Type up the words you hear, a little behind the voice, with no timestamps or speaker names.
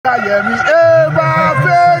Yemi, Eva,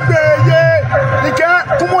 Fede, Nika,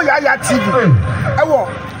 Kumo Yaya TV. Ewo,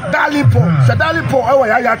 Darling Paul, Darling Paul, Ewo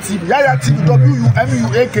Yaya TV, Yaya TV,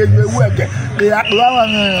 WUMUAKU, they are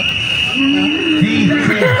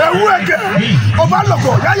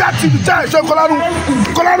Overlogo, Yaya TV, show Colano,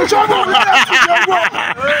 show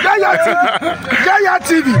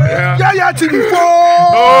Yaya TV,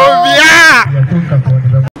 oh, yeah.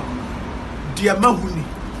 Dear Mahuni,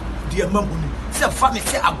 say funny,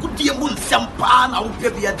 say a good dear moon, some pan, I will pay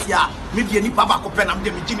the idea, maybe any papa copen and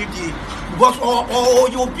the virginity, because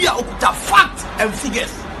you'll be able to fact and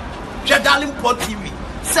figures. Darling Paul TV,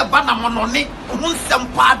 say Banna Monone, who some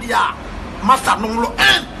padia, Master Nolo,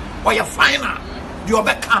 and or your finer, your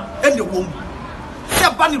back and the womb. Say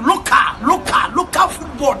Banny local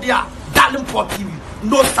football there, Darling Paul TV,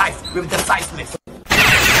 no size with the sizeness.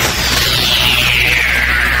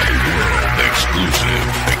 Exclusive.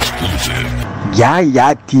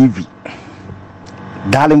 Yaya TV,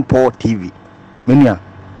 Darling Paul TV. Mania,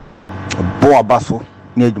 Boa Basso,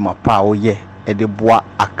 near my power, ye, at the Bois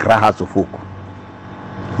Accra House of Folk.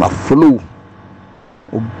 My flu,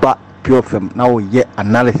 but pure film now, yet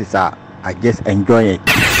analysis. I just enjoy it.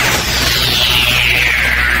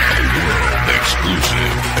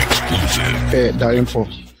 Exclusive. Hey, Darling Paul.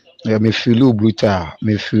 Me feel brutal.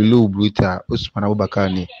 Usman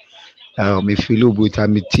Abubakani. Me feel brutal.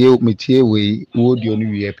 Me tie we would you know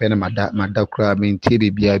we pen mada crab me tie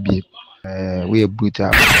baby. We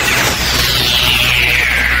brutal.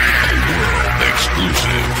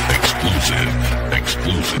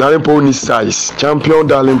 Exclusive. Darling Paul ni size. Champion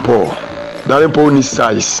Darling Paul. Darling Paul ni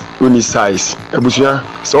size. Ebusia.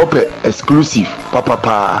 So exclusive.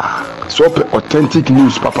 Papa. So authentic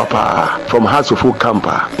news. Papa. From House of Folk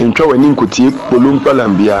Camper. Intro when Ninkoti Bolumpa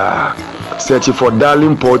Lambia. Search for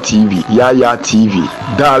Darling Paul TV. Yaya TV.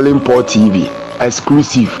 Darling Paul TV.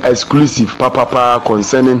 Exclusive. Papa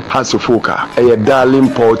concerning House of Folk. Darling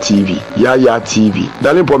Paul TV. Yaya TV.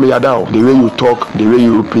 Darling Paul me yadao. The way you talk, the way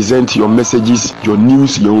you represent your messages, your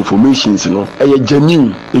news, your informations, you know.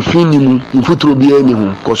 Genuine. If you need, if you throw be any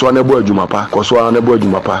home, Koswa nebo jumapa.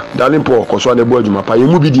 Darling Paul, Koswa nebo jumapa. You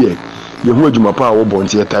move there. You hold jumapa or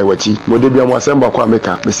bonti taiwachi. Modebia mwasemba kwa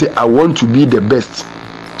meka. They say I want to be the best.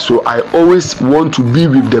 So I always want to be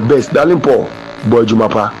with the best. Darling Paul, boy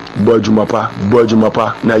jumapa,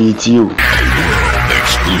 na yetiyo.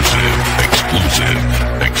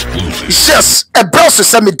 Exclusive. Yes, a browser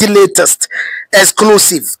send me the latest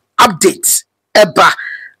exclusive updates. Eba,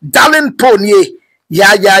 Darling Paul nye,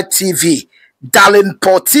 Yaya TV, Darling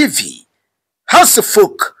Paul TV, House of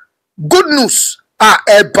Folk, good news.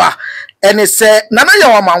 Eba, and it say nana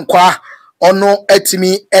ya Amankwaah ono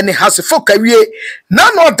etimi any House of Folk awie na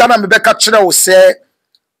no dana mebeka kire wo say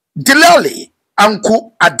Dilali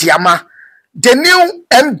Anku Adiama, the new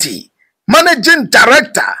MD, managing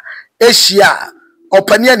director, Asia,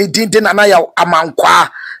 opania ni dinde nana ya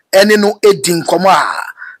Amankwaah ene no edin koma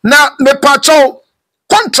na me pacho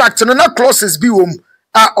contract no na clauses bi wom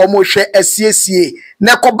a omohwe asiesie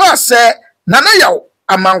na koba se nana ya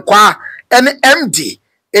Amankwaah ene MD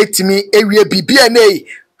etimi ewie bibia nei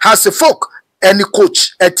House of Folk ene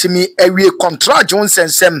coach etimi ewie contract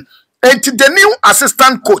Johnsensem enti the new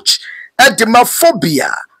assistant coach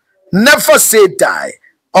edemaphobia never say die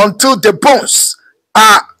until the bones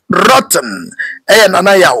are rotten.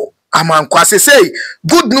 Nana yawo Amankwaah say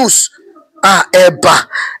good news eba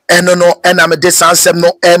no enam de sansem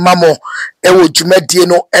no emamo ewo dwumadie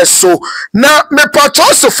no eso na me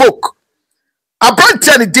patrol folk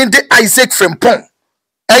abrantia ni dinde Isaac Frimpong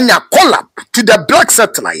enya collab to the Black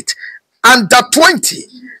Satellite under 20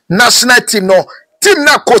 national team no team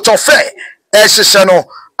na coach of ehye no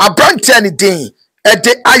abrantia ni din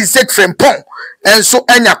de Isaac Frimpong and so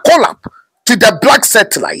enya collab to the Black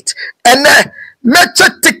Satellite and match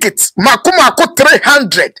tickets makumako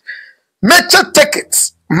 300 match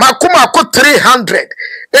tickets makumako 300.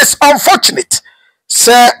 It's unfortunate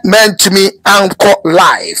sir meant to me anchor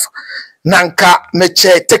live nanka match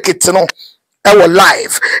tickets no ewo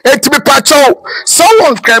live it be pacho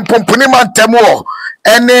someone can pompuni man temo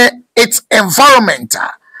and its environment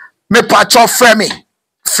me pacho frame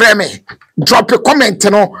drop a comment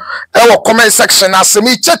no ewo comment section as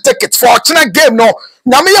me check tickets for china game no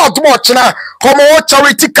na me out mo china homo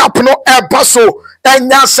charity cup no e paso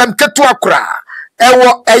enya sem ketu akura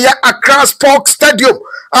ewo eya Accra Sports Stadium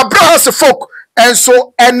Abraham folk and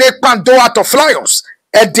so ene kwando out of Flyers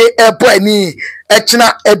e de ebo ani e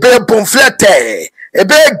china ebe bonflete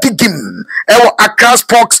ebe gigim ewo Accra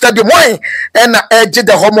Sports Stadium why ena eje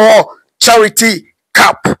the homo charity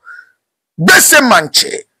cup Bese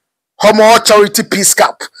manche homo charity peace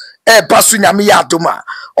cup basu nyame ya adoma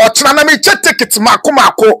ochina na me che ticket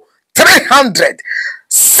mako 300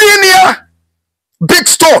 senior big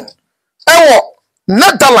stone ewo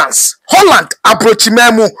Netherlands Holland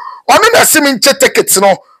abrochimemu ono na simi che ticket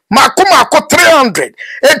no mako 300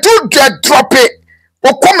 e do get drop it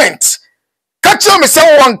or comment catch me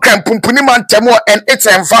say one crime pumpuni man temo and its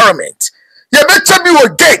environment ye better be wo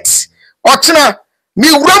gate ochina mi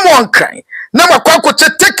wura mo crime na makwa che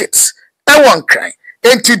tickets e one crime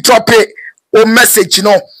enti drop it o message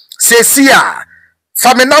no say see ya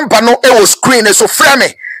fa me number no e wo screen so frame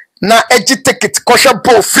me na egi ticket kosha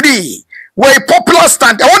bo free we popular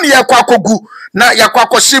stand e won ye kwa kogu na yakwa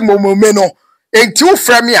koshi momome no enti wo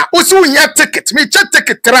frame ya wo si wo nya ticket me che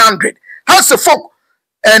ticket 300 house of folk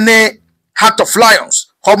any Heart of Lions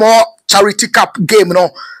homo charity cup game no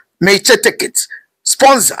me che ticket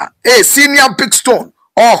sponsor senior big stone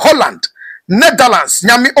or Holland Netherlands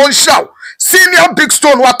nyami on show senior big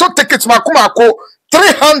stone wato tickets makumako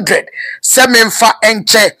 300 semenfa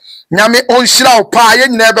enche nyami on show pa ye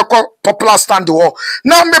nyina ebeko popular stand wo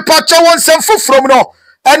na me pacha won semfo from no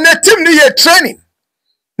and the team ni ye training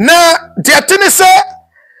na the tennis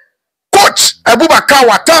coach Abubakar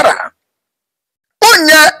Watara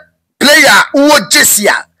onye player uwo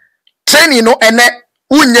jesia training no ene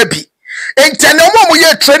unye bi entene omo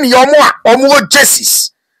ye training omo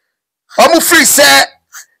jerseys omo free say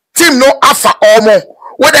team no afa omo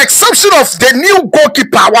with the exception of the new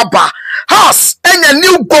goalkeeper waba has any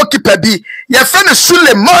new goalkeeper bi ye fene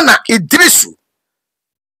Sulemana Idrisu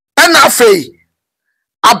and afei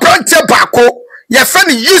abrante bako ye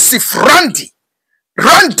fene Yusuf Randy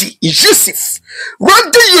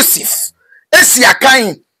Yusuf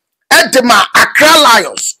esiakan Edema Accra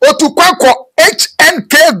Lions otukwako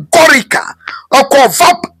HNK Gorica oko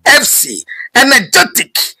VAP FC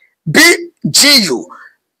Energetic BGU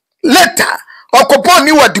later okopo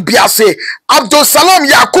ni wadubiase Abdul Salam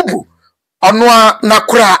Yakubu onwa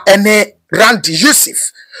nakura ene Randy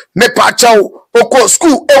Yusuf mepachao oko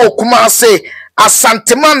school Kumase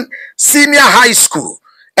Asanteman Senior High School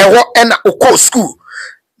ewo ena oko school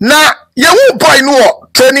na yewu boy no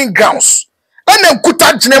training grounds and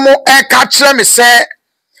nkuta jinemo ka kire me say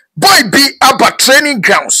boy be about training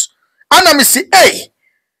grounds ana me si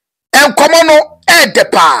enkomo no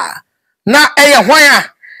depa na hwan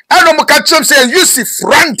a eno mo ka kire say Yusuf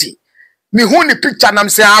Randy me hu ni picture na me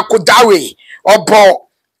say akodawe obo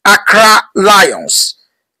Accra Lions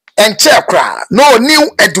enche kra no new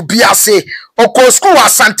edubiase oko school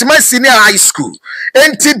Asantema Senior High School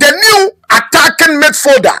enti the new attacking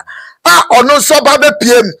midfielder ono so babe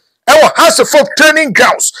PM ewo House of Folk training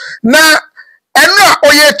grounds na enra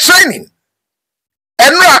oye training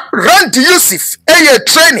enra Randy Yusuf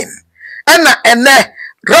training ene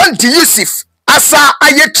Randy Yusuf asa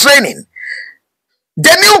aye training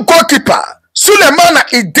the new goalkeeper Sulemana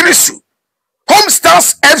Idrisu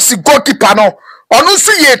Homestars FC goalkeeper no ono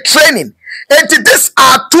so ye training and these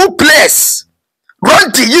are two players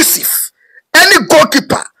Randy Yusuf any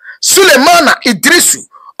goalkeeper Sulemana Idrisu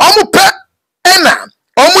omupe ena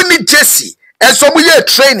omuni Jesse enso mu ye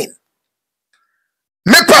training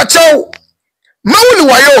me pacho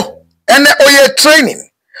mawuli wayo ene oye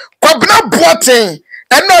training kwabna boaten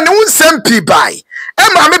eno ne unsem pi bai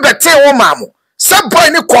e ma me bete wo mamu se boy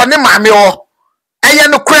ni ko ne ma me o eye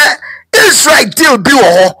no kra Israel deal bi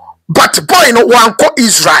wo but boy no wanko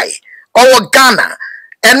Israel or Ghana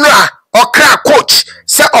enra okra coach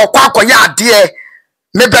se okwa ade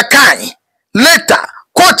me bekan later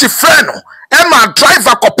coach friend Emma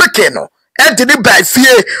driver ko peke no e di by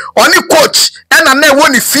fie oni coach ena na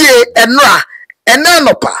woni fie enra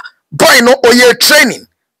enanopa boy no oye training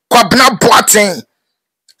kwabna boaten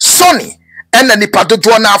Sonny ena ni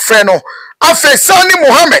padodo na afre no afa Sani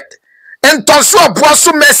Mohammed entonso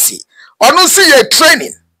aboaso Messi onu so ye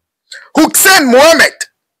training Hussein Mohammed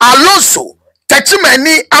Alonso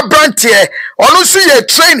Techimani Abrantie onu so ye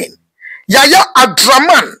training Yaya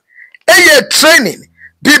Adraman eye training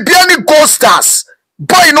Bibiani Gold Stars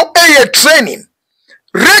boy no eye training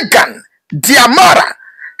Regan Diamara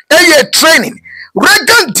eye training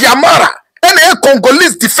Regan Diamara ene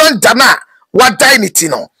Congolese defender na wadai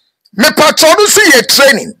nitino me patronu so ye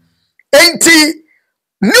training enti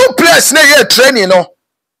new players na ye training no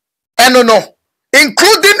eno no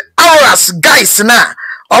including ours guys na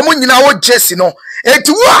omo nyina wo Jesse no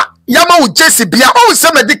enti wo yama wo Jesse bia o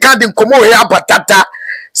se medical din komo we abatata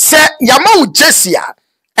se yama wo Jesse a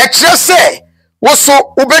e kire se wo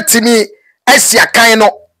so ubetimi asiakan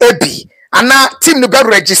no ebi ana team no be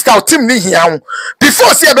register team ni hia ho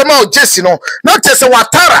before se be ma wo Jesse no na tese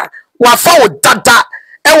Watara wa fa wo dada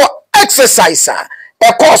e wo exercise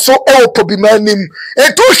ɛkɔ so ɛwɔ pobimanim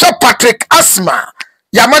etu hwɛ Patrick Asma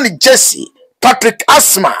yamani Jesse Patrick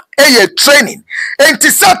Asma training enti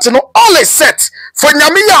set no all is set for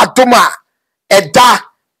nyame ya adoma ɛda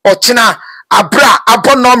ɔkyena abra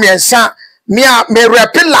abonomiensa me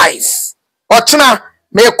rep life ɔkyena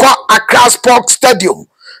me kɔ Accra Sports Stadium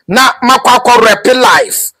na makwa rep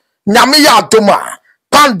life nyame ya adoma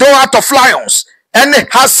Pandora of Lions ene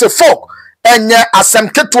has folk enye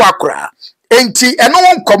asemketu akra enti eno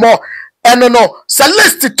nkomo eno no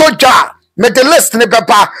select toja me the list ne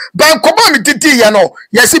beba ban komo me didi ye no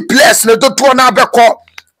yesi players ne doto na abeko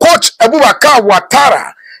coach Abubakar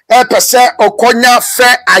Watara pese okonya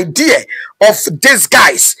fair idea of these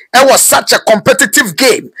guys. It was such a competitive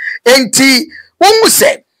game enti won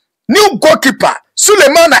say new goalkeeper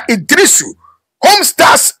Sulemana Idrisu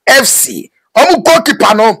Homestars FC omu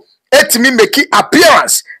goalkeeper no etimi make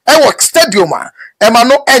appearance work stadium ema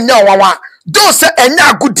no enya wawa do say enya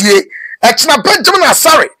agudie echna Benjamin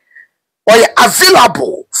Asare oye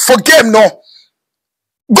available for game no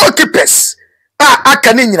goalkeepers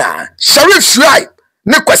aka ni nyina Sharif Shuaib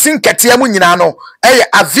ne Kwasin Ketia mu nyina no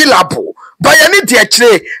available but yani de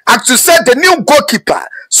akire to say the new goalkeeper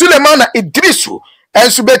Sulemana Idrisu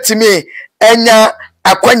enso betimi enya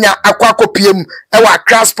akwanya akwakopiem ewa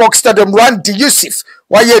Accra Sports Stadium Randy Yusuf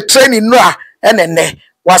waye training no a enene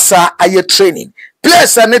wasa aye training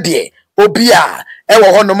players ane de obia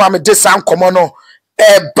ewo hono ma me de san komo no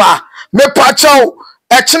eba me pacho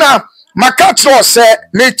echna makatro se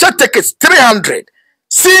me tickets 300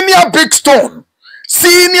 senior big stone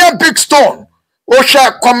o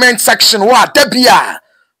share comment section wa debia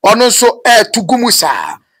ono so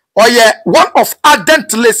tugumusa oye one of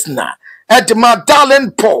ardent listener Edma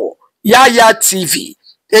Darling Paul Yaya TV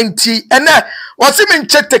enti ene wasi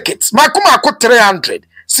minche tickets makuma ako 300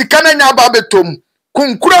 sikana nya babetom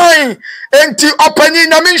kunkurai enti opanyi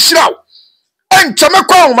nya minshiraw enche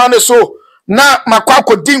mekwa umane so na makwa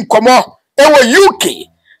ko din komo ewo UK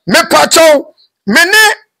me pacho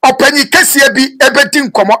mene opanyi kesi bi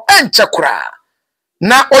ebedin komo enche kura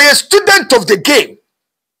na oye student of the game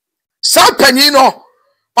sa panyi no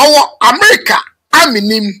owo America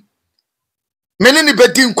aminim meni ni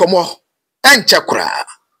bedin komo enche kura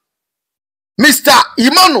Mr.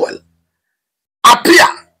 Emmanuel Apia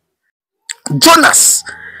Jonas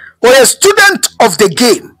or a student of the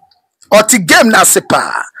game or the game na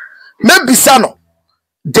sepa maybe sano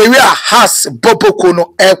the way has Boboko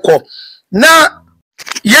no eko na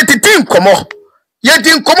yedin komo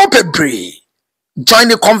pebre join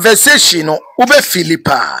the conversation no ube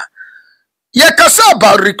Philippa ye kasa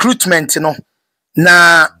about recruitment no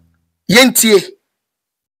na yentie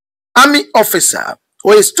army officer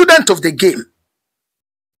or a student of the game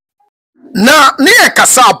na ne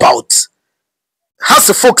kasa about has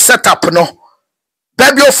a folk set up no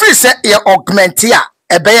baby office say e augment ya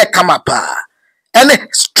ebeye kamapa any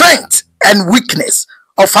strength and weakness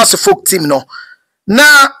of has a folk team no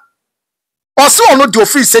na also ono the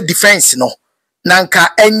office say defense no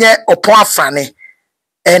nanka enye opon afane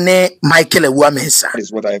ene Michael Ewuamensa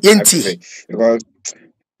is what I prefer because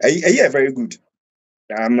I very good.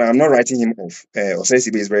 I'm not writing him off.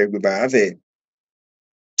 Osesibe is very good, but I have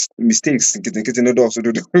mistakes. So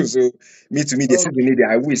me to me,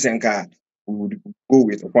 I wish Senka would go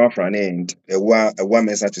with Opanfran and a one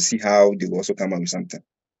message to see how they will also come up with something.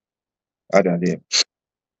 Other there.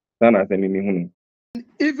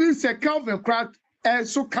 Even Sir Calvin Crack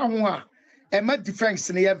so Kamwa and my defense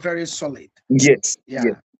very solid. Yes. Yeah.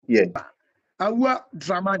 Yeah. Our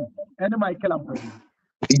Dramani and Michael.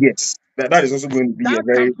 Yes. That is also going to be a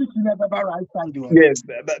very right side. Yes,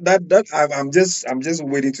 that I'm just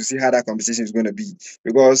waiting to see how that competition is going to be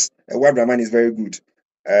because Wabraman is very good.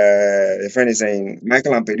 A friend is saying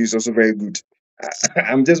Michael Ampedu is also very good.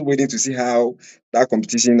 I'm just waiting to see how that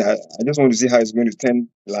competition. I just want to see how it's going to turn.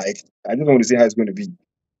 Like I just want to see how it's going to be.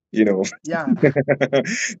 You know. Yeah.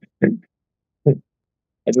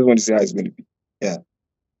 I just want to see how it's going to be. Yeah.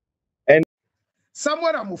 And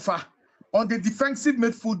somewhere Amufa on the defensive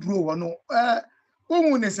midfield role, no.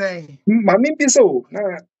 What would they say? Mami piso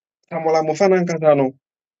na Samola Mofana Nkatano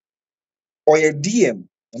or a DM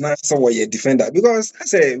na so a defender because I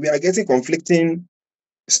say we are getting conflicting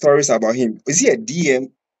stories about him. Is he a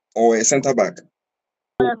DM or a centre back?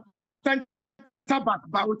 Centre back,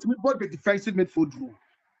 but with both the defensive midfield role.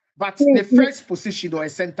 But the first position or a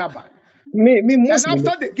centre back. And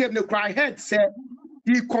after the game, the cry head said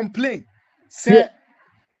he complained, said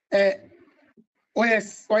or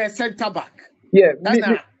a centre back. Yeah,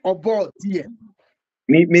 or ball DM.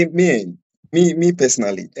 Me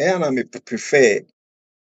personally, and I prefer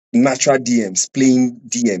natural DMs playing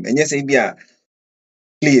DM. And yes,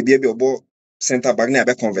 play a baby or center back now,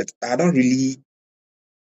 convert. I don't really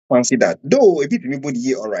fancy that. Though a bit maybe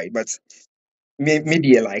year all right, but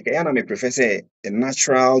maybe like I am a professor a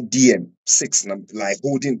natural DM6 like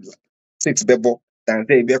holding 6 bebo than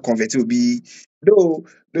say be a convert will be though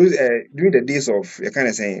those during the days of you kind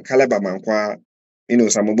of saying caliber Amankwaah, you know,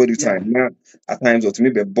 some body time now at times or to me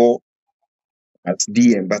be ball at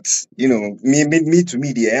DM, but you know, me to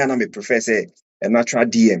me the I am a professor a natural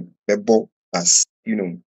DM bebo as you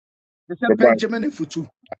know Benjamin Futu.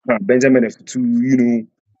 Benjamin Futu, you know,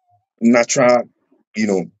 natural, you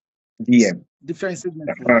know, DM. Defensive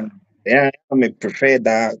midfielder. Yeah, I may prefer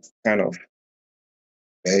that kind of.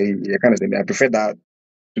 I prefer that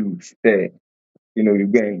to say, you know, you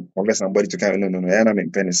go and convert somebody to kind of no. Yeah, I'm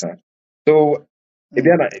in penny, sir. So if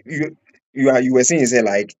you were saying say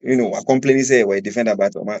like you know a company say we're defender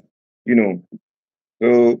but you know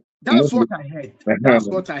so that's what I heard. That's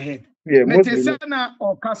what I heard. Yeah, mostly. Metesana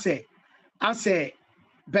or Kase, I say,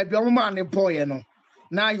 baby, man, boy, you know.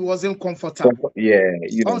 Now he wasn't comfortable. Yeah,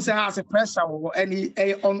 you know. Also has a pressure or any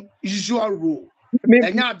unusual rule.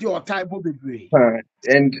 And you have your type of degree.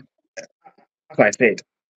 And as I said,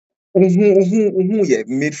 yeah,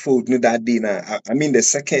 midfield no that day now. I mean the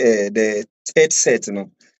second, the third set,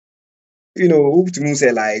 you know, to me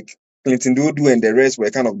say like Clinton Dodu and the rest were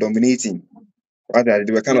kind of dominating. Rather,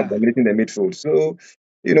 they were kind of dominating the midfield. So,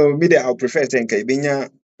 you know, me I'll prefer Tenka Ibinya,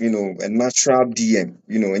 you know, a natural DM,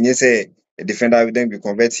 you know, and you say a defender would then be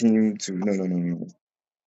convert him to no.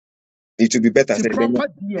 It would be better. Say proper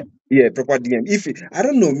DM. Yeah, proper DM. If I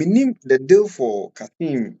don't know, meaning the deal for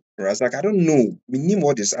Kasim Razak, I don't know, meaning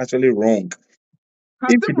what is actually wrong.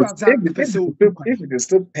 If it is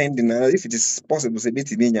still pending, if it is possible, say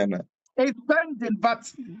it's pending,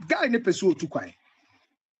 but guy ne pursue too quiet.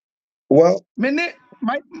 Well, many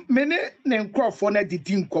name Crawford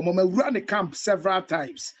didn't come. I run the camp several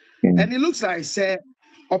times, and it looks like say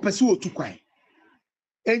or pursue too quiet.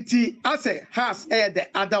 And he say has the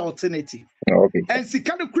other alternative. Okay. And she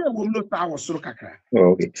kind of create will not power so kakra.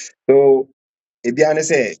 Okay. So if you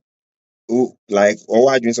say like or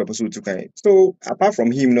why doing supposed to kind. So apart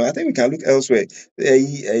from him, I think we can look elsewhere.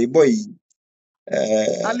 A boy.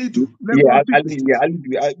 Alidu.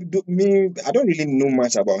 I don't really know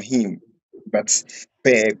much about him, but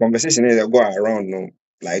per conversation they go around, no,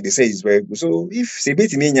 like they say he's very good. So if say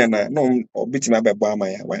bit me no or bit me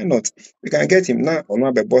why not? We can get him now or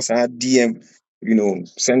not boss DM, you know,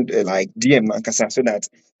 send like DM Nankasa so that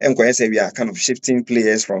say we are kind of shifting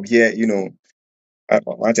players from here, you know.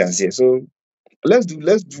 What I say. So let's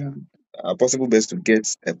do our possible best to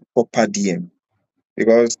get a proper DM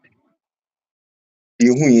because I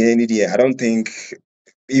don't think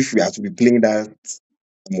if we have to be playing that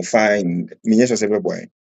fine, because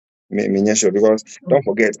don't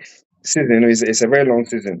forget, season it's a very long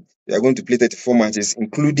season. We are going to play 34 matches,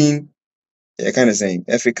 including kind of saying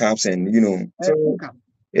FA Cups and you know. So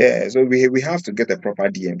yeah, so we have to get a proper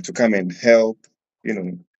DM to come and help, you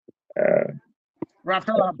know.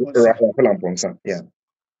 Rafael Amponsa. Yeah.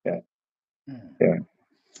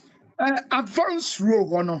 Advanced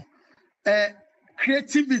role,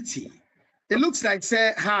 creativity. It looks like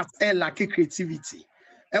say has a lucky creativity.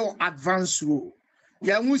 Advanced role.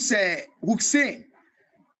 Yeah, we say Hussein.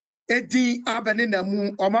 Eddie Abanina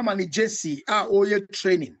mu or mama ni Jesse oye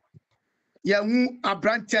training. Yeah, mu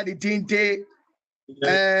abrantia the dinde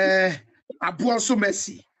Abuaso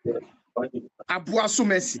Messi. Abuaso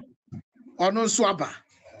Messi. Ono swaba.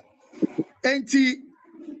 Enti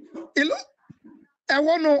ilo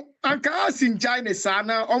ewono anka asin China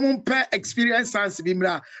sana omumpe experience sans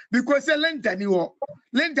bimra because lenda ni wo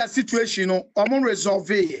lenda situation no omon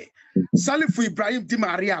resolve Salifu Ibrahim Di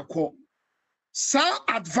Maria ko sa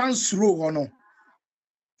advance row no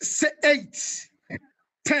say 8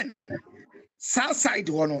 10 sa side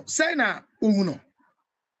no say na uno.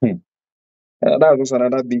 That was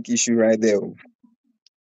another big issue right there.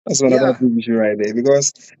 That's another big issue right there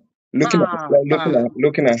because looking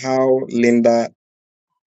at how Linda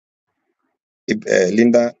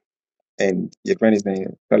and your friend is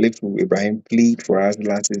name Salifu Ibrahim played for us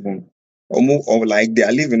last season, or like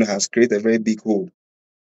their living has created a very big hole.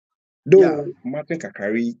 Though Martin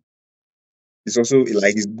Kakari is also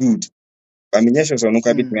like is good. I mean, yes, no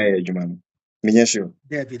quite bit my man. Yes, sure.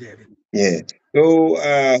 Yeah. So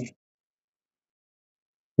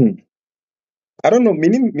I don't know.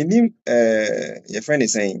 Meaning your friend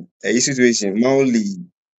is saying a situation Mauli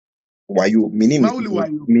Wayu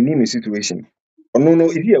meaning situation. Oh no,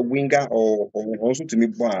 is he a winger or also to me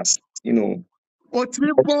boss, you know? Or to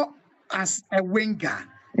me bo as a winger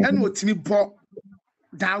and what to me bo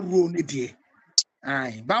that role ni die.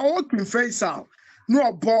 Aye, but what can face out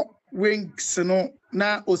no ball wings no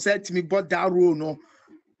na o said to me but that role no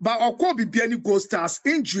but okọ be any Gold Stars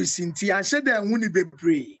injuries inti and share dem woni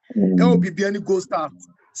bebre e will be any Gold Stars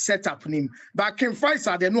set up him but King Fights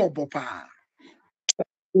are the no bopa.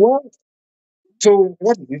 Well, so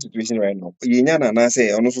what is the situation right now? Yinya na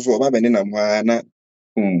say ono so oba bene na mwa na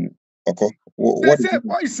oko. They What is say it?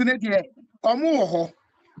 boys in there omo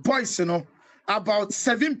boys no about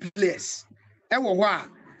 7 players e wo ho a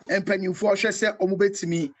empanyimfo hwe se omo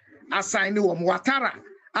betimi assign wo watara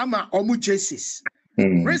ama omo jerseys.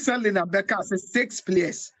 Recently na Becca says 6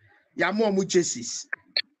 players ya mo omo jerseys.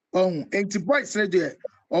 Enti boys in there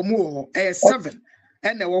omo 7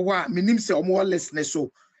 and e wo ho a minim se omo listen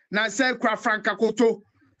so na say Kra Franka Koto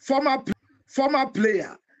former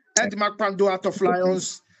player Edma Kwando out of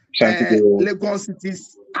Lions Legon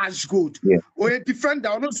City's Ash Gold. Yeah. Or a defender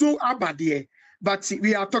also abade, but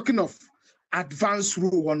we are talking of advanced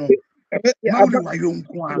rule. Yeah, advanced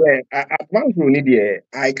rule need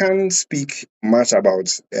I can't speak much about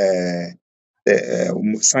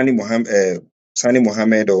Sani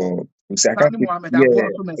Mohammed or I can't speak,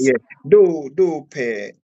 yeah. Though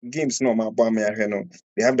per games no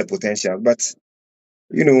they have the potential, but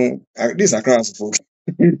you know, this across folk.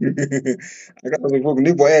 Across folk,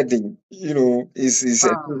 new boy thing, you know, is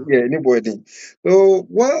yeah, new boy thing. So,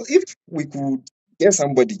 well, if we could get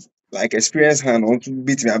somebody like experienced hand on to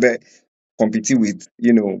beat me, I bet competing with,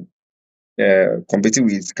 you know, competing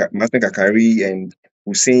with Martin Kakari and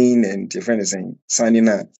Hussein and your friend is saying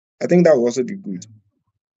Sanina, I think that would also be good.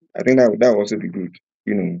 I think that would also be good,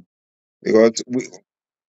 you know, because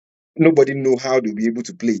nobody know how to be able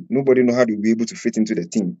to play. Nobody know how to be able to fit into the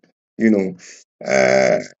team, you know.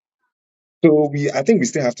 So I think we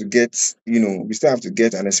still have to get, you know,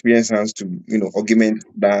 an experienced hands to, you know, augment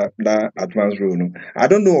that advanced role. No? I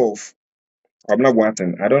don't know of Abna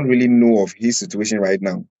Watson. I don't really know of his situation right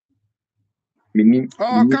now.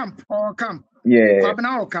 Camp. Yeah.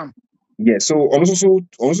 Camp. Yeah. So also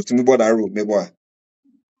to me about that role, maybe.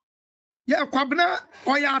 Yeah, Kwabena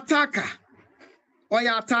Oya attacker.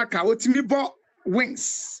 What me bought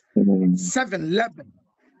wings 7-11.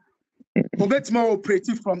 Obet more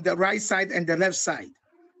operative from the right side and the left side.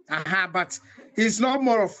 But he's not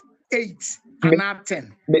more of 8 and not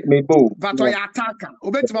 10. But Oya attacker.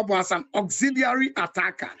 Obet more was an auxiliary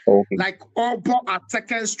attacker. Okay. Like all ball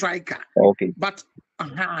attacking striker. Okay. But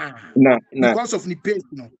because of the pace,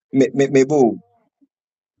 no. Maybe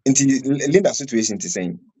into Linda's situation to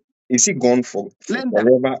saying, is he gone for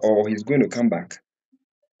forever or he's going to come back?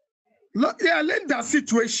 Yeah, Linda's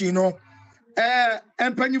situation, you know.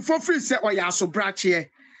 And when you for free say, oh, yeah, so brache,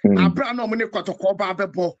 Abra no money kotoko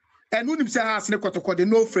babebo, and when you say, has the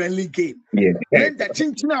no friendly game. Yeah. Linda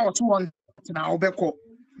Chinchina was one now, Beko.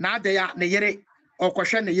 Now they are Nayere or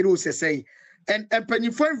question the Euro say. And when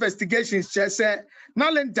you for investigations, just say,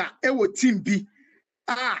 now Linda, it would team B.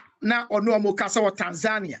 Now or no Mokasa or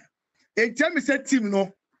Tanzania. And tell me, said team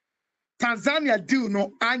no Tanzania deal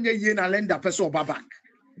no Anya Yena Linda Peso Babak.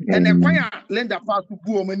 And the choir lend a part to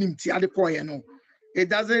go on no. It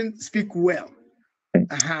doesn't speak well.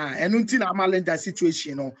 And until I'm lender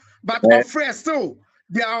situation, no. But afraid still,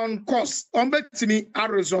 they are on course. On bet to me, I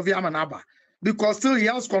resolve Yamanaba because still he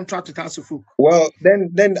has contract with Asufu. Well,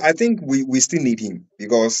 then I think we still need him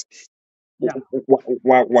because we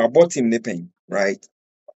bought him nipping, right?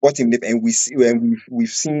 Bought him nipping, and we've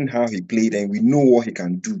seen how he played and we know what he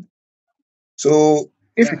can do. So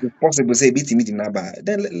if it is possible, say beat him in Naba,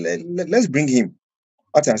 then let's bring him.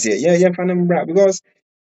 What I say, because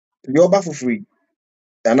the Oba for free,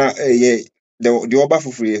 and the Oba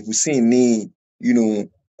for free, Hussein ni, you know,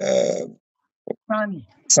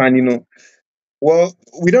 Sani, you know. Well,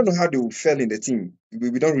 we don't know how they fell in the team.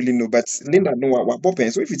 We don't really know, but Linda know what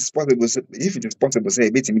popping. So if it is possible, say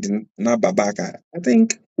beat him in Naba back. I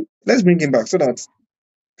think let's bring him back so that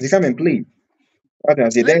he come and play. What I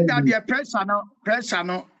say, then pressure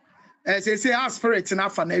no. As they say, aspirate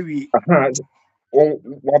enough for every.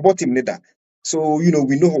 We bought him later, so you know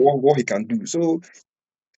we know what he can do. So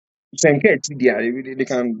they can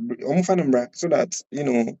find him so that you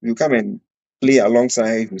know you come and play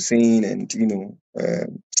alongside Hussein and you know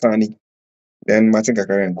Sani. Then Martin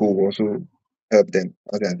Kakari and Co will also help them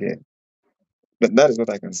out there. But that is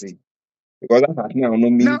what I can say because after now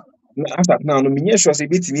no me sure say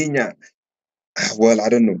beat me well I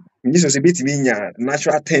don't know. Me sure say beat me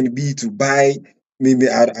natural 10B to buy maybe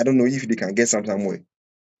I don't know if they can get somewhere.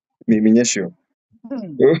 Me sure.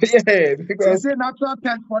 Yeah, because say natural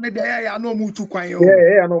 10 for the day I know move to Kwayo.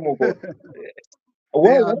 Yeah, no more.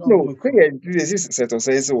 Well, no. This is set of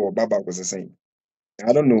say so Baba was saying.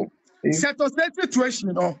 I don't know. Set of situation,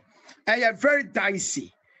 you know. very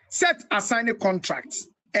dicey. Set assign a contract.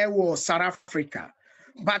 Was South Africa,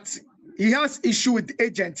 but he has issue with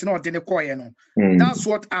agent not in the coin. That's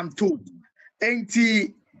what I'm told. And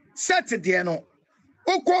he set the no.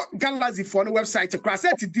 Oko Galaxy for the website to cross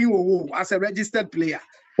set the as a registered player.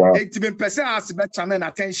 Wow. It's been person has better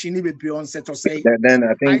attention even beyond set to say. Then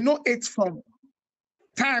I think I know it's from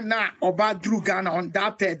time now about Drew Ghana on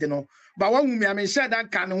that third, but when we I share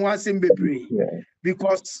that can once in Bebre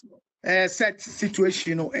because set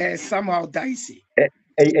situation somehow dicey.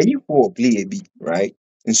 you for play B, right?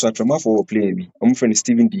 In Satrama for play B. I'm friend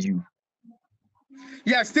Stephen DU.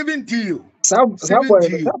 Yeah, Stephen DU. Some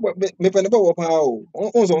me peneba wo pa o.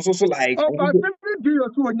 Also like but Stephen DU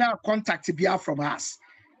also now contact be from us.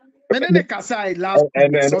 When they Kasai last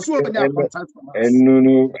week, also contact from us.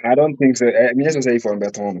 No, I don't think so. Me just say for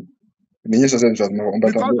Beton. Me just say on Beton.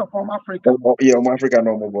 Because of Africa. Yeah, Africa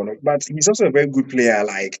no more. But he's also a very good player.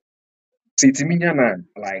 Like, see, Timiana,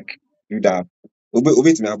 like you that.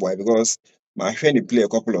 Obey to me, boy, because my friend he played a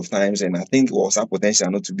couple of times, and I think it was a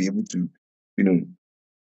potential not to be able to, you know.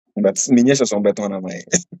 But me just on Beton, am I?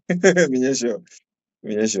 Me sure.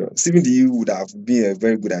 Stephen D would have been a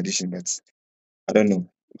very good addition, but I don't know.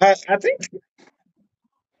 I think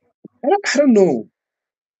I don't know.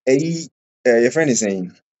 Your friend is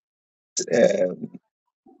saying,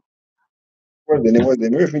 what's the name? What's the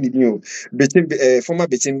name? Everything new. Former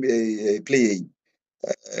Betim player,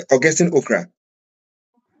 Augustine Okra.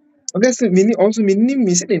 Augustine, me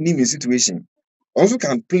say the name situation. Also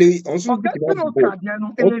can play. Also beat him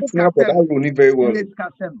up that role very well.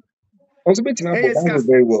 Also beat him up that role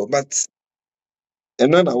very well. But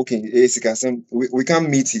and now okay, we can't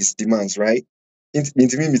meet his demands, right?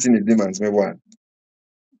 Intimate meeting his demands, me what?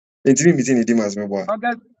 Intimate meeting his demands, me what?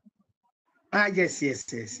 Yes.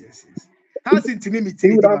 How's intimate meeting?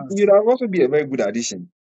 He would have also be a very good addition,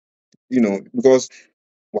 you know, because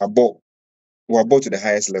we're bought to the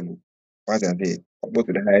highest level. What I say, bought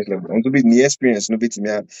to the highest level. On to be the experience, no bit me,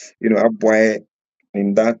 you know, up boy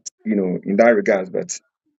in that, you know, in that regards. But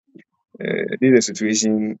this is a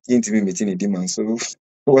situation intimate meeting his demands. So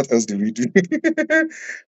what else do we do?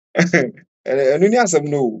 And only have some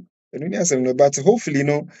no. But hopefully, you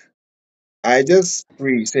know, I just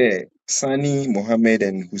pray, say, Sani, Mohammed,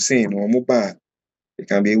 and Hussein or Muba, they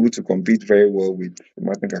can be able to compete very well with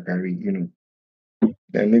Martin Kakari, you know.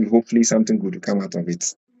 Then maybe hopefully something good will come out of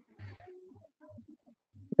it.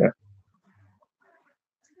 Yeah.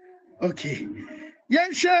 Okay.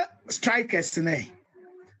 Yensha strikers today.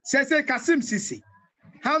 Says Kasim Sisi,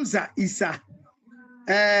 Hamza Isa,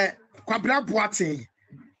 Kwabra Boateng,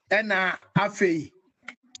 and Afei.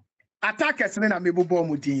 Attackers na mebo ball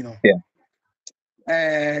mudino. Yeah.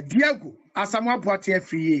 Diego Asamoah Boateng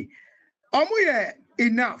free. Omo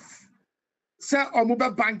enough. Say omo be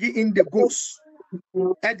bangi in the goals.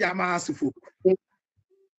 Mahasufu.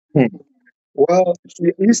 Well,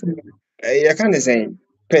 I can't say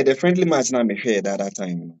pay the friendly match now me fair at that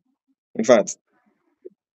time. In fact,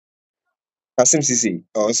 Kasim Sisi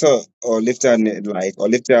also or lift up in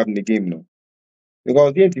the game no.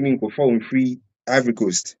 Because the team go fall free Ivory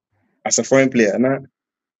Coast as a foreign player. Now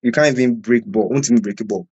you can't even break ball, won't even break a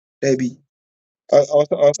ball. There be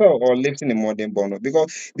also or lifting the modern ball no.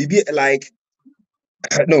 Because BB like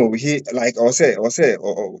no, he like or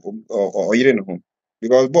you don't know.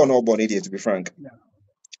 Because ball no ball idiot to be frank.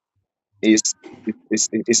 It's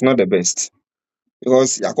not the best.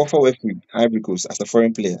 Because Yakofa went with Ivory Coast as a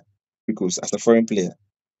foreign player. Because as a foreign player.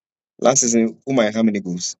 Last season, how many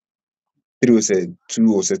goals? 3 or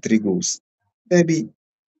 2 or 3 goals. Maybe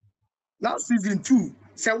last season 2.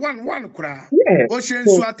 Say one kura. Yeah. Ocean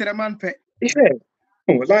Suatreman pe. Yeah.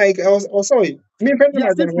 Like I was sorry. Me friendly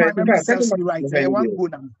Yes, match if my memory serves me right, one goal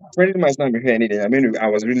now. friendly match not me anything. I mean I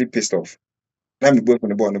was really pissed off. Let me both on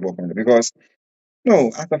the ball because no,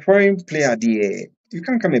 as a foreign player, you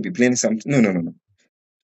can't come and be playing something. No.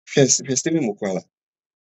 First Stephen Mukwala.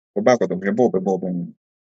 Go back of the ball.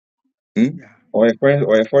 Or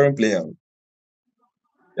a foreign player.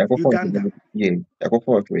 Uganda. Yeah, I go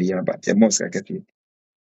forward for a year, but the most I get it.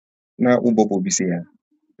 Now Ubobo be saying,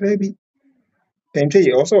 baby.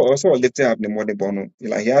 Penche also lifted up the money bono.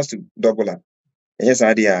 Like he has to double up. And yes,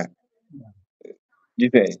 idea. You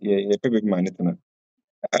say, yeah, paper man.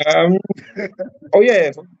 Oh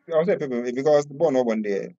yeah, I'll say paper because the ball no one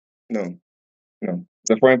there. No.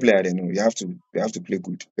 The foreign player, they know you have to play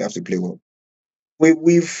good. You have to play well.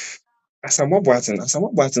 We've Asamoah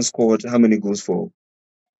Boateng scored how many goals for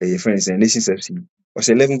your friends and Nations FC? Was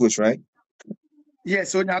 11 goals, right? Yes,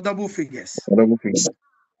 so now double figures. Double figures.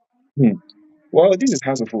 Well, this is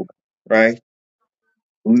House of Folk, right?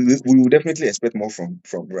 we will definitely expect more from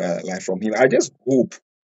him. I just hope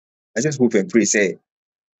and pray say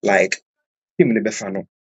like him in the Befano,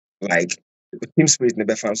 like team spirit in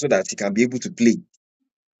the Befano, so that he can be able to play.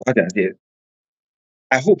 What I say,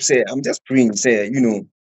 I hope say I'm just praying say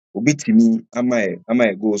Obi Timi am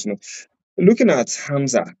I goals no. Looking at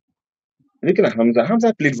Hamza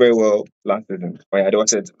played very well last season. Oh, yeah, there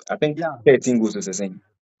was I think Yeah, 13 goals was the same.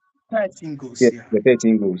 13 goals. Yeah, Yeah. the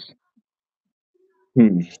 13 goals.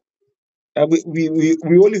 Hmm. We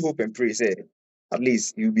only hope and pray say at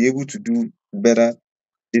least you'll be able to do better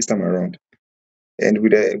this time around. And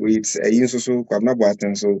with so Kwabena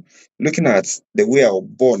Boateng, so looking at the way our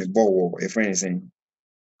ball, a friend is saying,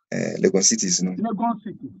 Lagos Cities, Legon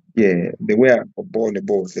City. yeah, the way our ball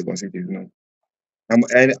with Lagos Cities,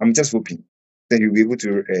 I'm just hoping that you'll be able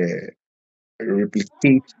to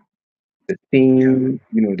replicate the Yeah. same,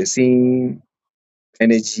 the same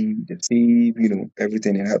energy, the same,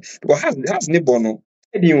 everything in house. Because has Nibono,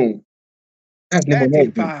 has Eddie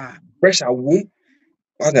Nibono, Pa. pressure womb.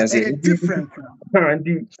 What I say, A different crowd.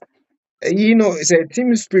 it's a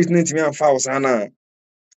team spirit. Need me and fouls, and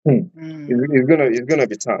it's gonna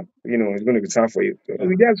be tough. It's gonna be tough for you. So Yeah.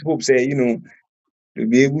 we just hope, say, to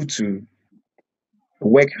be able to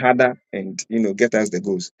work harder and get us the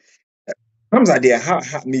goals. Hamza there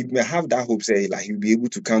may have that hope, say like he'll be able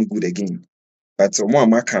to come good again. But more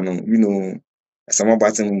Makano, some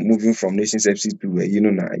about him moving from Nations FC to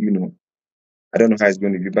I don't know how it's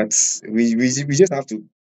going to be, but we just have to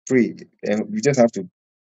pray, and we just have to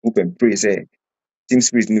hope and pray. Say team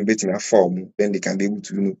spirit in a form, then they can be able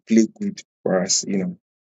to play good for us.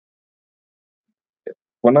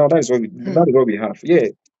 For now, that is what we have. Yeah,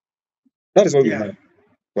 that is what we Yeah. have.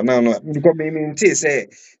 For now, no, because say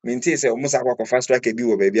almost like fast track a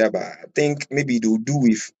bit baby, but I think maybe they'll do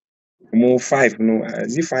with more five.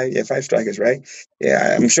 Is it five? Yeah, five strikers, right?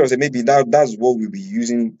 Yeah, I'm sure. So maybe that's what we'll be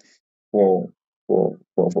using for for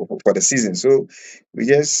the season. So we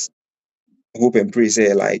just hope and pray,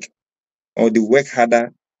 say like, or they work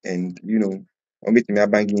harder and or make me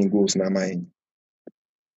banging goals now.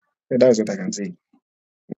 That's what I can say.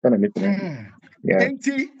 Kind of make me, yeah. And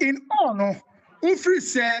in all, no, if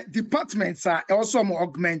say departments are also more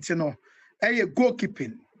augmenting,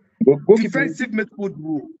 goalkeeping, Goalkeeping, defensive midfield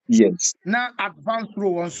role, yes. now advanced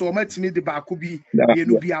role, and so much need the back could be Yeah,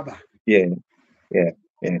 Biaba. yeah, yeah,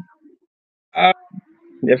 yeah.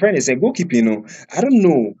 The friend is saying goalkeeping. I don't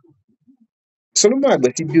know. Solomon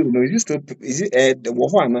Agbesi deal. Is it still? Is it the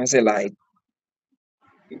one I say like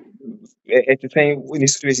at the time in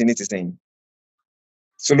this situation? It is saying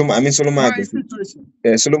Solomon. I mean Solomon My Agbesi.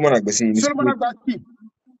 situation. Solomon Agbesi in this situation.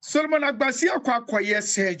 Solomon Agbasi acquired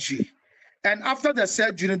surgery. And after the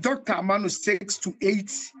surgery, Dr. Amanu 6 to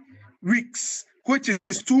 8 weeks, which is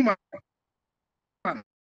 2 months.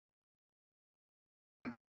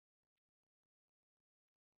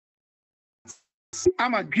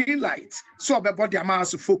 I'm a green light, so about the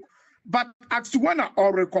amount of folk. But as to when I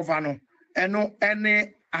recover no, and no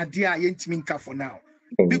any idea ain't minka for now.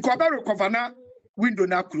 Because I recover now, window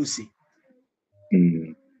now closing.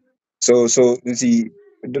 So you see,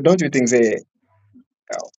 don't you think say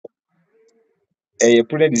a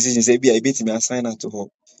prudent decision say be I beat me assign her to her,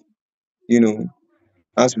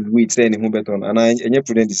 as we wait say anything better and a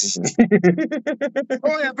prudent decision.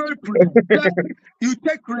 Oh, yeah, very prudent. You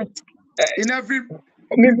take risk in every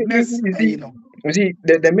business, You see,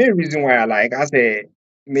 the main reason why I say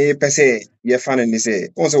me per se yeah fan and say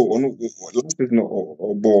also on last season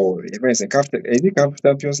or ball if I say captain is it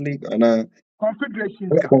Champions League and Confederation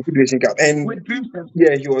Cup Confederation Cup and with dreams.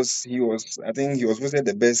 yeah he was I think he was voted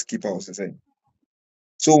the best keeper I was to say.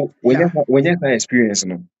 So when Yeah. you have experience,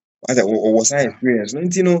 I said, or was I experience?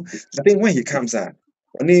 I think when he comes out,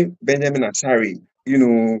 only Benjamin Asari,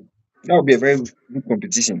 that would be a very good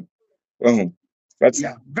competition. But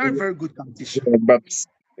Yeah, very, very good competition. but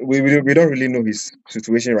we don't really know his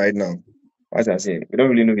situation right now. As I say, we don't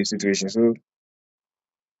really know his situation, so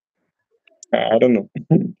I don't know.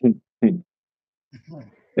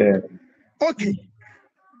 Yeah. Okay,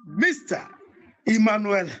 Mr.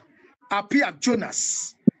 Emmanuel Apia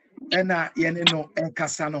Jonas, and and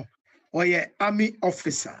Casano, or army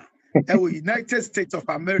officer, United States of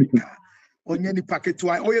America, or any packet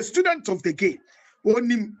or a student of the game,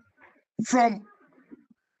 only from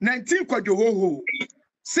 19 Kwajoho,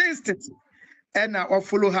 since and now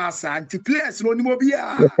follow her anti players, no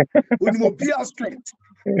mobile strength,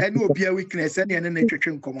 and no be a weakness, and any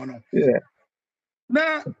nutrition common. Yeah.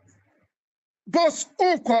 Now, boss,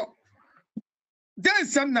 Oko. then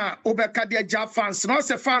some na obeka de ja fans no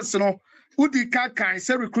se fans no udi kan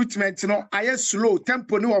say recruitment no aye slow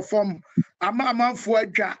tempo ni wo form amanfo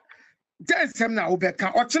adwa then some na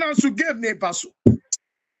obeka ochena so game ne ba so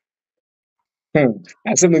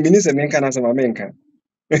Asa me minisa menka na sama menka.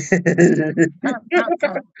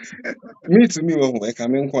 Me to me wo e ka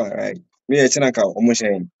Amankwaah, right? Me e chena ka omo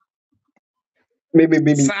hyen.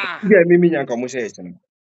 Me sa yeah, me nyanka omo hyen chena.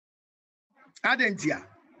 adentia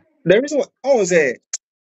The reason why I was say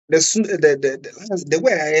the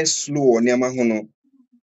way I am slow on Yama Hono,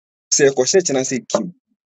 say a question and say Kim.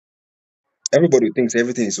 Everybody thinks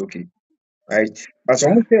everything is okay, right? But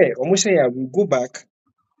almost say I will go back,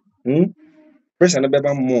 press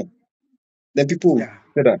another more. Then people will yeah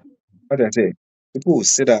sit up. What I say, people will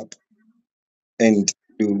sit up and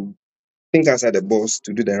to think outside the box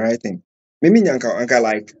to do the right thing. Maybe Yanka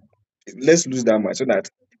like let's lose that much so that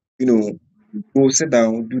you know go sit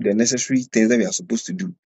down, do the necessary things that we are supposed to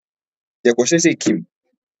do. The question say Kim.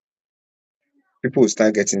 People will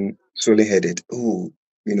start getting solely headed. Oh,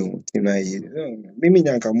 maybe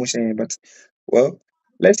but well,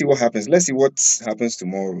 let's see what happens. Let's see what happens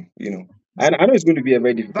tomorrow. I know it's going to be a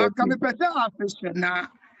very but difficult can be thing. better after na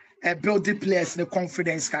build the players the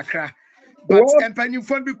confidence kakra but Well, empanyin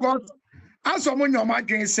fun because as omo nyoma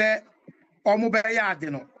dwen say omo be ya ade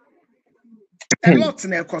no a lot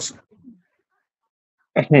na ekoso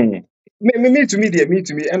me to me,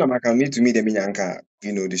 and I'm me to me, the Minyanka,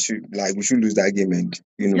 they should like we should lose that game, and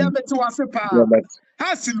yeah but was yeah, pa but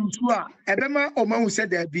has lusu a ebema omo hu say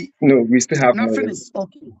there be no, we still have na more. finish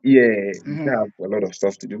okay Yeah, we still have a lot of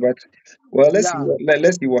stuff to do. But well, yeah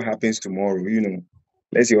let's see what happens tomorrow.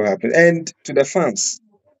 Let's see what happens. And to the fans,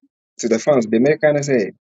 they may kind of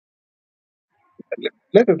say,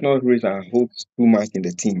 let us not raise our hopes too much in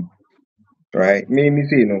the team, right? Me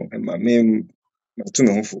say,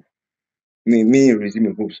 too hopeful. Me raising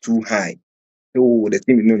my hopes too high. Oh, the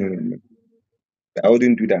team, no. I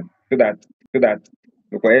wouldn't do that. So that,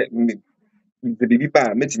 because the baby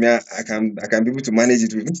bar, I can be able to manage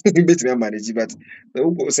it. With me manage it, but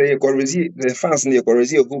say the fans need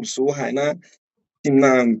your hopes so high now. Team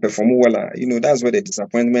now perform well. That's where the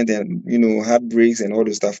disappointment and heartbreaks and all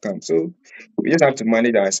those stuff come. So we just have to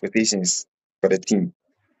manage our expectations for the team.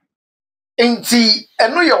 Nti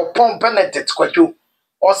eno ye opon Benedict kwadwo.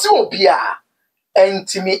 Ose obi a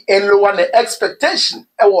entimi elowa ne expectation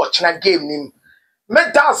e wo chena game nim. Me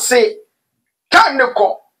da say time ne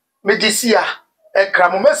ko me disia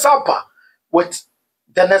ekra mo mesapa with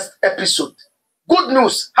the next episode. Good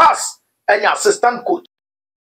news has any assistant coach